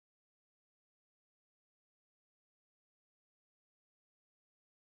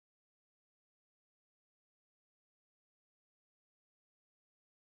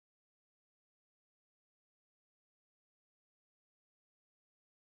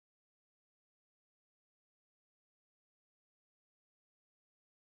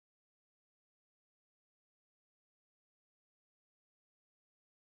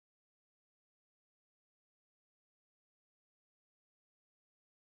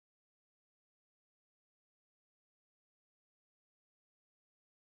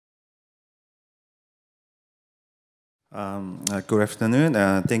Good afternoon.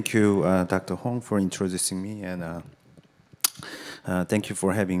 Thank you, Dr. Hong, for introducing me, and thank you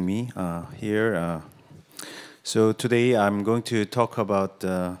for having me here. So today I'm going to talk about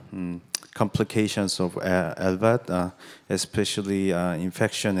complications of LVAD, especially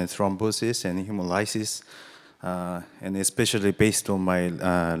infection and thrombosis and hemolysis, and especially based on my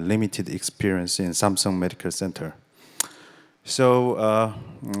limited experience in Samsung Medical Center. So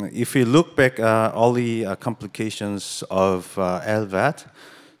if we look back all the complications of LVAD,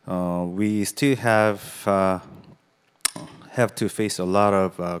 we still have to face a lot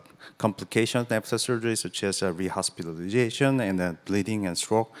of complications after surgery, such as rehospitalization and bleeding and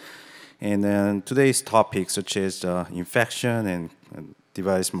stroke. And then today's topics, such as infection and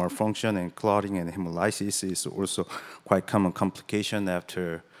device malfunction and clotting and hemolysis, is also quite common complication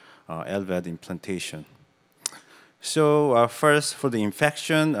after LVAD implantation. So first, for the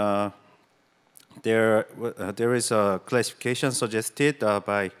infection, there is a classification suggested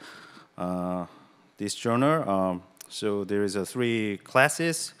by this journal. So there is three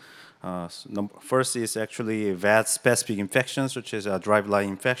classes. First is actually VAD-specific infections, such as drive-line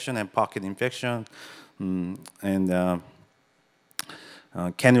infection and pocket infection, and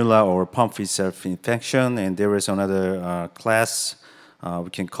cannula or pump itself infection. And there is another class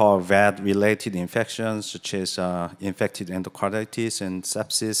we can call VAD-related infections, such as infected endocarditis and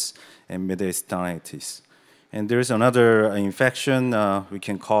sepsis and mediastinitis. And there is another infection we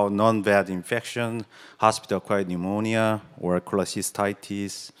can call non-VAD infection, hospital-acquired pneumonia or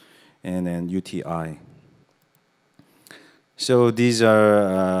cholecystitis, and then UTI. So these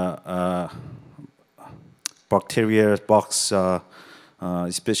are bacterial box,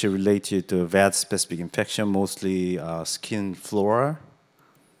 especially related to VAD-specific infection, mostly skin flora.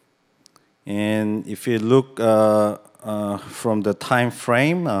 And if you look from the time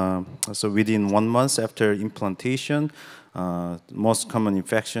frame, so within 1 month after implantation, most common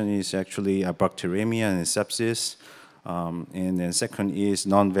infection is actually bacteremia and sepsis. And then second is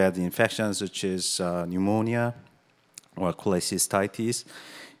non-VAD infections, such as pneumonia or cholecystitis.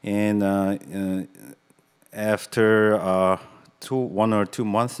 And after 1 or 2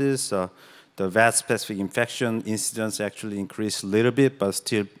 months, the VAD-specific infection incidence actually increased a little bit, but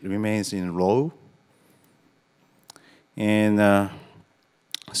still remains in low. And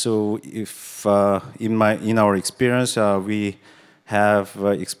so, if in our experience, we have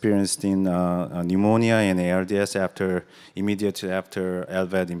experienced in pneumonia and ARDS immediately after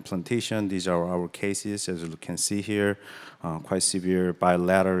LVAD implantation. These are our cases, as you can see here, quite severe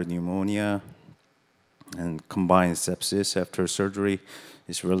bilateral pneumonia and combined sepsis after surgery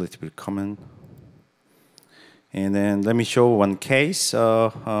is relatively common. And then let me show one case.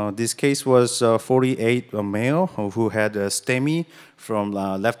 This case was 48 male who had a STEMI from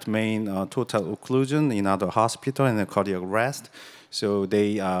left main total occlusion in other hospital and a cardiac arrest. So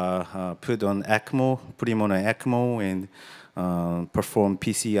they put on ECMO, put him on an ECMO and performed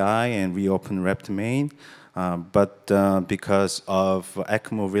PCI and reopened left main. But because of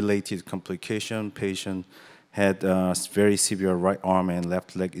ECMO-related complication, patient had very severe right arm and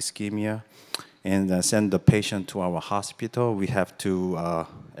left leg ischemia, and send the patient to our hospital. We have to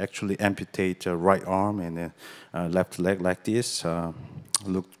actually amputate right arm and left leg like this.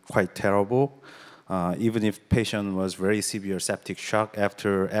 Looked quite terrible. Even if patient was very severe septic shock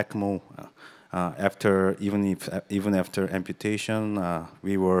after ECMO, even after amputation,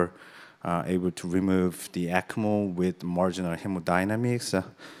 we were able to remove the ECMO with marginal hemodynamics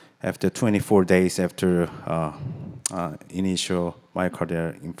after 24 days after initial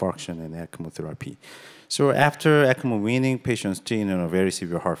myocardial infarction and ECMO therapy. So after ECMO weaning, patients still in a very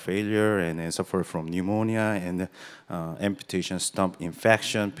severe heart failure and suffer from pneumonia and amputation stump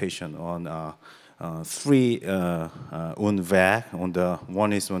infection. Patient on 3 wound vac.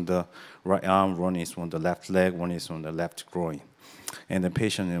 One is on the right arm, one is on the left leg, one is on the left groin. And the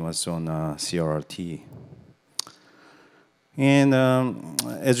patient was on CRRT. And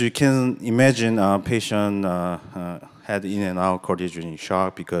as you can imagine, patient had in and out cardiogenic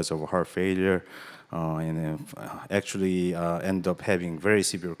shock because of heart failure, and actually end up having very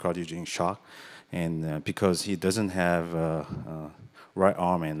severe cardiogenic shock. And because he doesn't have right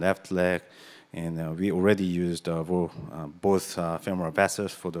arm and left leg, and we already used both femoral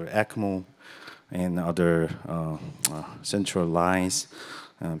vessels for the ECMO and other central lines.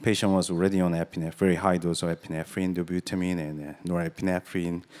 Patient was already on epinephrine, very high dose of epinephrine, dobutamine, and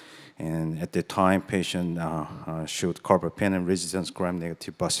norepinephrine. And at the time, patient showed carbapenem resistance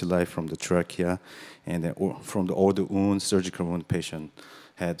gram-negative bacilli from the trachea, and from the older wound, surgical wound, patient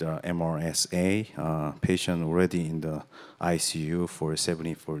had MRSA. Patient already in the ICU for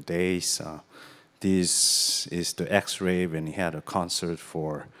 74 days. this is the X-ray when he had a consult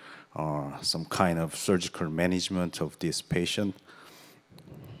for some kind of surgical management of this patient.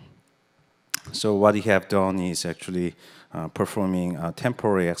 So what he have done is actually performing a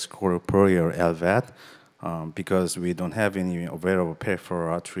temporary extracorporeal LVAD because we don't have any available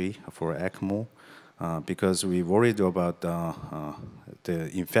peripheral artery for ECMO. Because we worried about the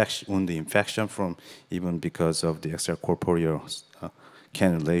infection, wound infection from even because of the extracorporeal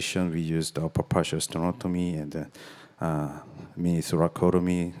cannulation. We used upper partial stenotomy and mini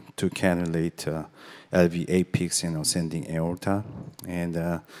thoracotomy to cannulate LV apex and ascending aorta, and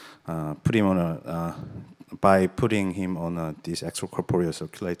put him on by putting him on this extracorporeal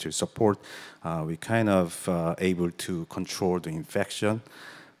circulatory support, we kind of able to control the infection.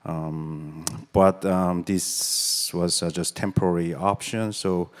 But this was just temporary option.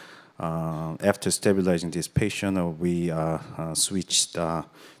 So after stabilizing this patient, we switched to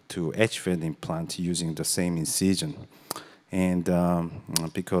HVAD implant using the same incision. And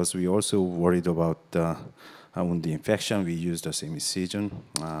because we also worried about wound infection, we used the same incision.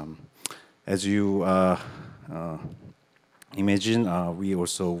 As you imagine, we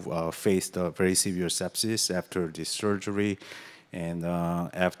also faced a very severe sepsis after this surgery. And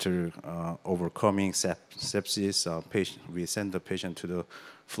after overcoming sepsis, we sent the patient to the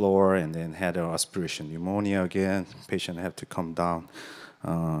floor and then had an aspiration pneumonia again. Patient had to come down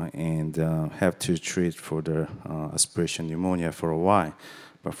and have to treat for the aspiration pneumonia for a while.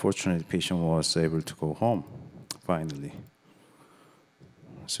 But fortunately, the patient was able to go home, finally.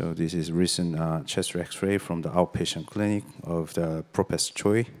 So this is recent chest X-ray from the outpatient clinic of the Professor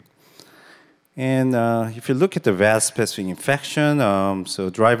Choi. And if you look at the VAD-specific infection, so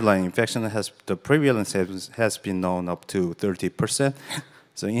driveline infection the prevalence has been known up to 30%.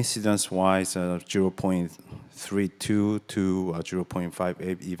 So incidence-wise, 0.32 to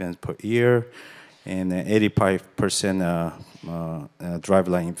 0.58 events per year, and 85%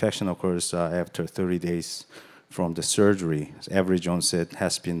 driveline infection occurs after 30 days from the surgery. Average onset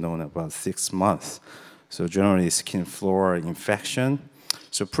has been known about 6 months. So generally, skin flora infection.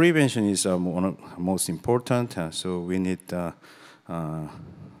 So prevention is most important. So we need to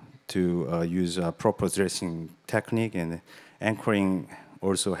use a proper dressing technique, and anchoring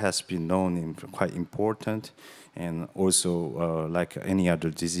also has been known in quite important. And also, like any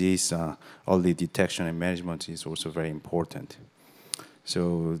other disease, early detection and management is also very important.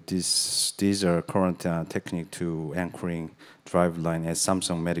 So these are current technique to anchoring driveline at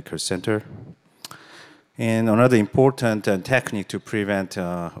Samsung Medical Center. And another important technique to prevent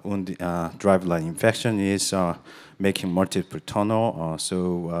driveline infection is making multiple tunnel.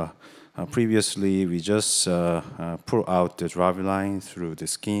 Previously, we just pull out the driveline through the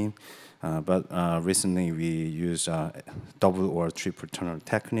skin, but recently we use double or triple tunnel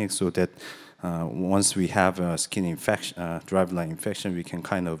technique so that once we have a skin infection, driveline infection, we can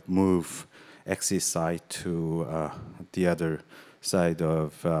kind of move APCIS side to the other side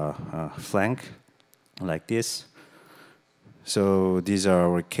of flank, like this. So these are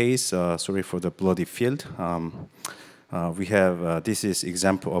our case. Sorry for the bloody field. We have, this is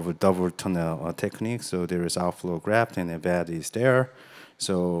example of a double tunnel technique. So there is outflow graft and a VAD is there.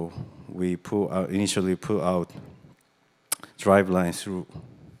 So we initially pull out driveline through.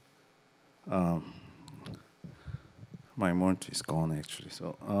 My monitor is gone actually.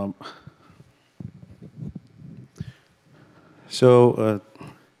 So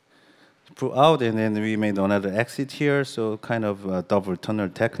pull out, and then we made another exit here. So kind of double tunnel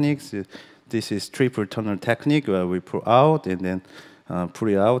techniques. This is triple tunnel technique where we pull out and then pull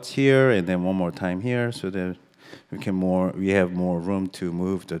it out here, and then one more time here, so that we have more room to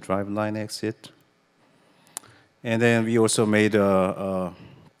move the driveline exit. And then we also made a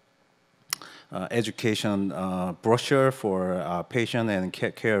education brochure for patient and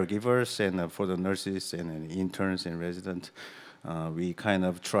caregivers, and for the nurses and interns and residents. We kind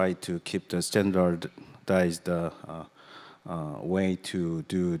of try to keep the standardized way to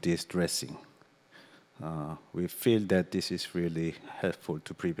do this dressing. We feel that this is really helpful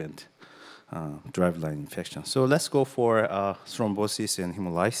to prevent driveline infection. So let's go for thrombosis and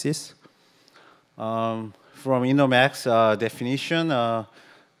hemolysis. From INOMAX definition,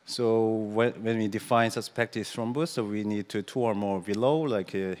 so when we define suspected thrombus, so we need two or more below,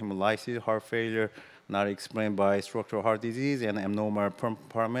 like hemolysis, heart failure, not explained by structural heart disease, and abnormal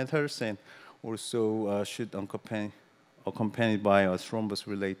parameters, and also should accompanied by a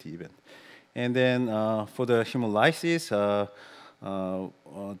thrombus-related event. And then for the hemolysis,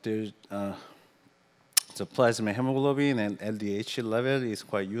 there's the plasma hemoglobin and LDH level is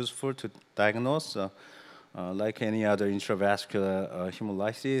quite useful to diagnose. Like any other intravascular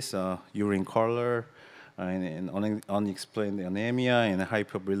hemolysis, urine color, and unexplained anemia and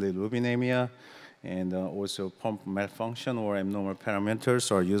hyperbilirubinemia, and also pump malfunction or abnormal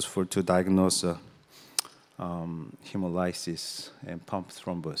parameters are useful to diagnose hemolysis and pump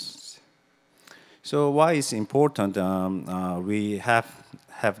thrombosis. So why is important? We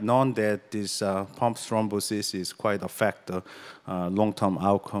have known that this pump thrombosis is quite affect the long-term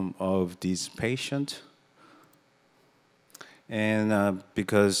outcome of these patients. And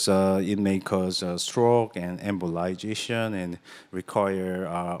because it may cause stroke and embolization and require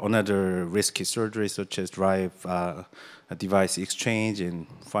another risky surgery such as drive device exchange and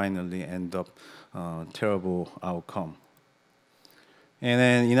finally end up terrible outcome. And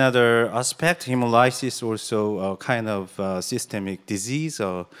then another aspect, hemolysis also a kind of systemic disease.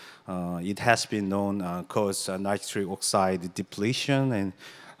 It has been known cause nitric oxide depletion and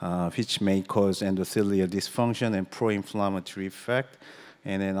which may cause endothelial dysfunction and pro-inflammatory effect,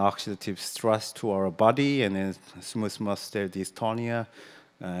 and then oxidative stress to our body, and then smooth muscle dystonia,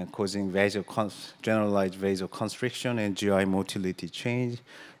 causing generalized vasoconstriction and GI motility change,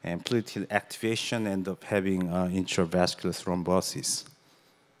 and platelet activation, end up having intravascular thrombosis.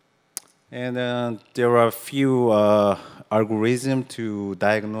 And there are a few algorithms to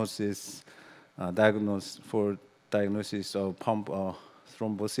diagnosis of pump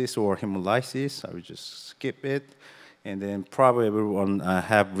thrombosis or hemolysis. I will just skip it. And then probably everyone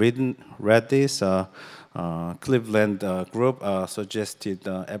have read this. Cleveland group suggested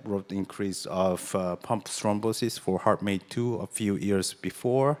abrupt increase of pump thrombosis for HeartMate 2 a few years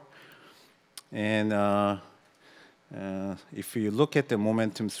before. And if you look at the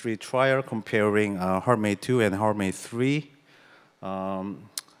Momentum 3 trial comparing HeartMate 2 and HeartMate 3,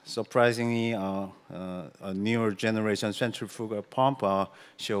 surprisingly, a newer generation centrifugal pump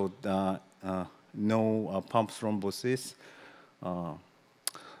showed no pump thrombosis.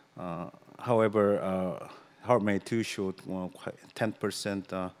 However, HeartMate 2 showed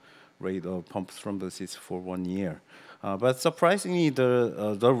 10% rate of pump thrombosis for 1 year. But surprisingly,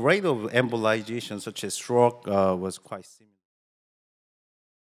 the rate of embolization, such as stroke, was quite similar.